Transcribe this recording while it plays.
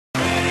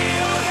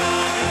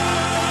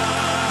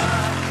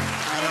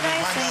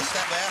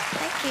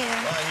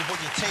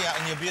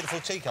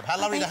beautiful teacup. How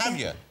lovely to have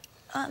you.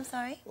 Oh, I'm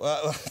sorry.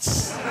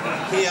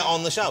 Here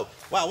on the show.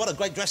 Wow, what a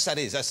great dress that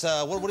is. That's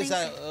what is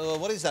that?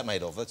 What is that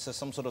made of? It's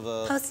some sort of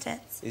a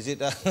Post-its. Is it?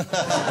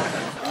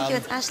 Thank you.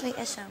 It's Ashley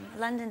Isham,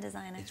 London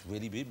designer. It's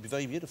really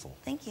very beautiful.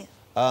 Thank you.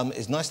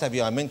 It's nice to have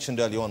you. I mentioned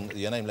earlier on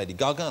your name, Lady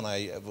Gaga, and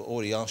I have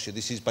already asked you.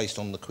 This is based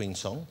on the Queen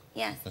song.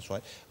 Yes. That's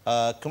right.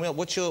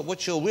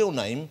 What's your real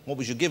name? What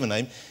was your given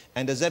name?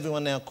 And does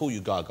everyone now call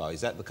you Gaga?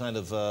 Is that the kind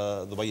of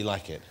the way you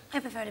like it? I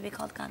prefer to be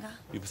called Gaga.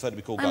 You prefer to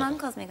be called My Gaga? mom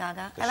calls me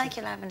Gaga. I like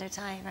your lavender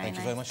tie. Very Thank nice.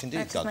 you very much indeed,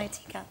 That's Gaga. my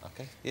teacup.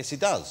 Okay. Yes, it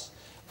does.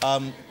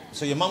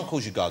 So your mum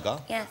calls you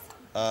Gaga. Yes.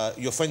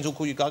 Your friends all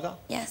call you Gaga?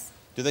 Yes.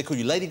 Do they call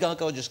you Lady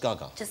Gaga or just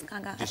Gaga? Just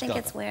Gaga. Just I think Gaga.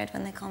 it's weird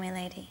when they call me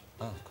lady.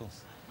 Oh, of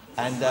course.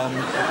 And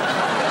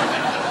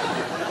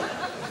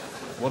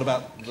what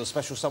about the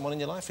special someone in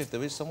your life? If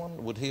there is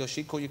someone, would he or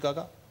she call you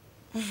Gaga?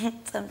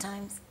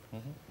 Sometimes. Oh.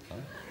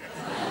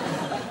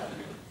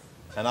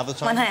 And other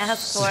times? When I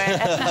ask for it.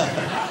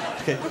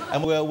 Okay.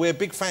 And we're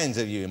big fans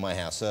of you in my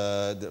house.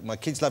 My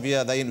kids love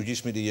you. They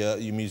introduced me to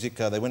your music.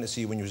 They went to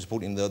see you when you were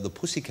supporting the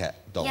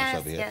Pussycat Dolls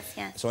over here. Yes,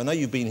 yes. So I know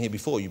you've been here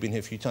before. You've been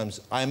here a few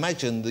times. I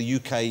imagine the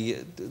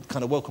UK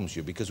kind of welcomes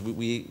you because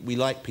we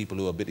like people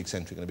who are a bit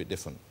eccentric and a bit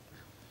different.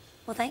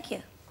 Well, thank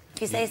you.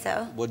 If you say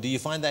so. Well, do you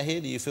find that here?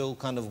 Do you feel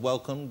kind of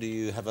welcome? Do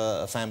you have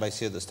a fan base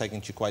here that's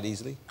taken to you quite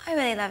easily? I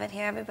really love it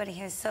here. Everybody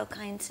here is so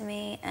kind to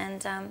me,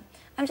 and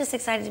I'm just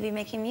excited to be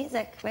making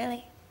music,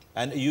 really.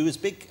 And are you as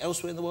big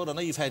elsewhere in the world? I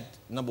know you've had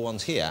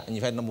 #1s here, and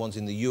you've had #1s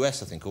in the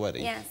US, I think, already.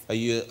 Yes. Are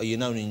you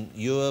known in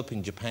Europe,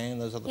 in Japan,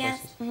 those other Yes.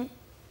 places? Mm-hmm.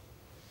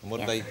 And what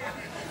Yes.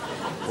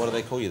 do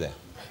they call you there?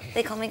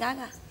 They call me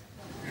Gaga.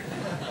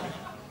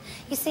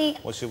 You see,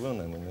 What's your real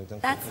name? When they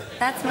don't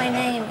that's my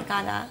name,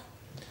 Gaga.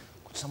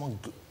 Could someone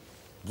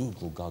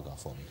Google Gaga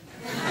for me?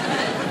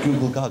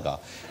 Google Gaga.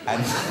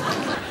 And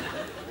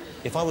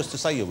if I was to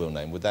say your real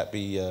name, would that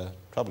be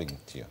troubling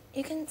to you?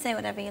 You can say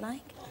whatever you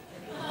like.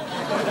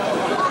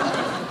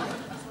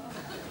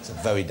 It's a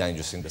very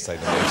dangerous thing to say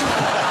to me.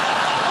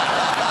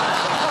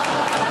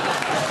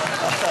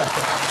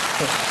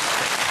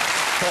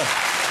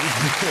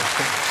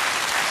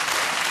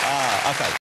 Okay.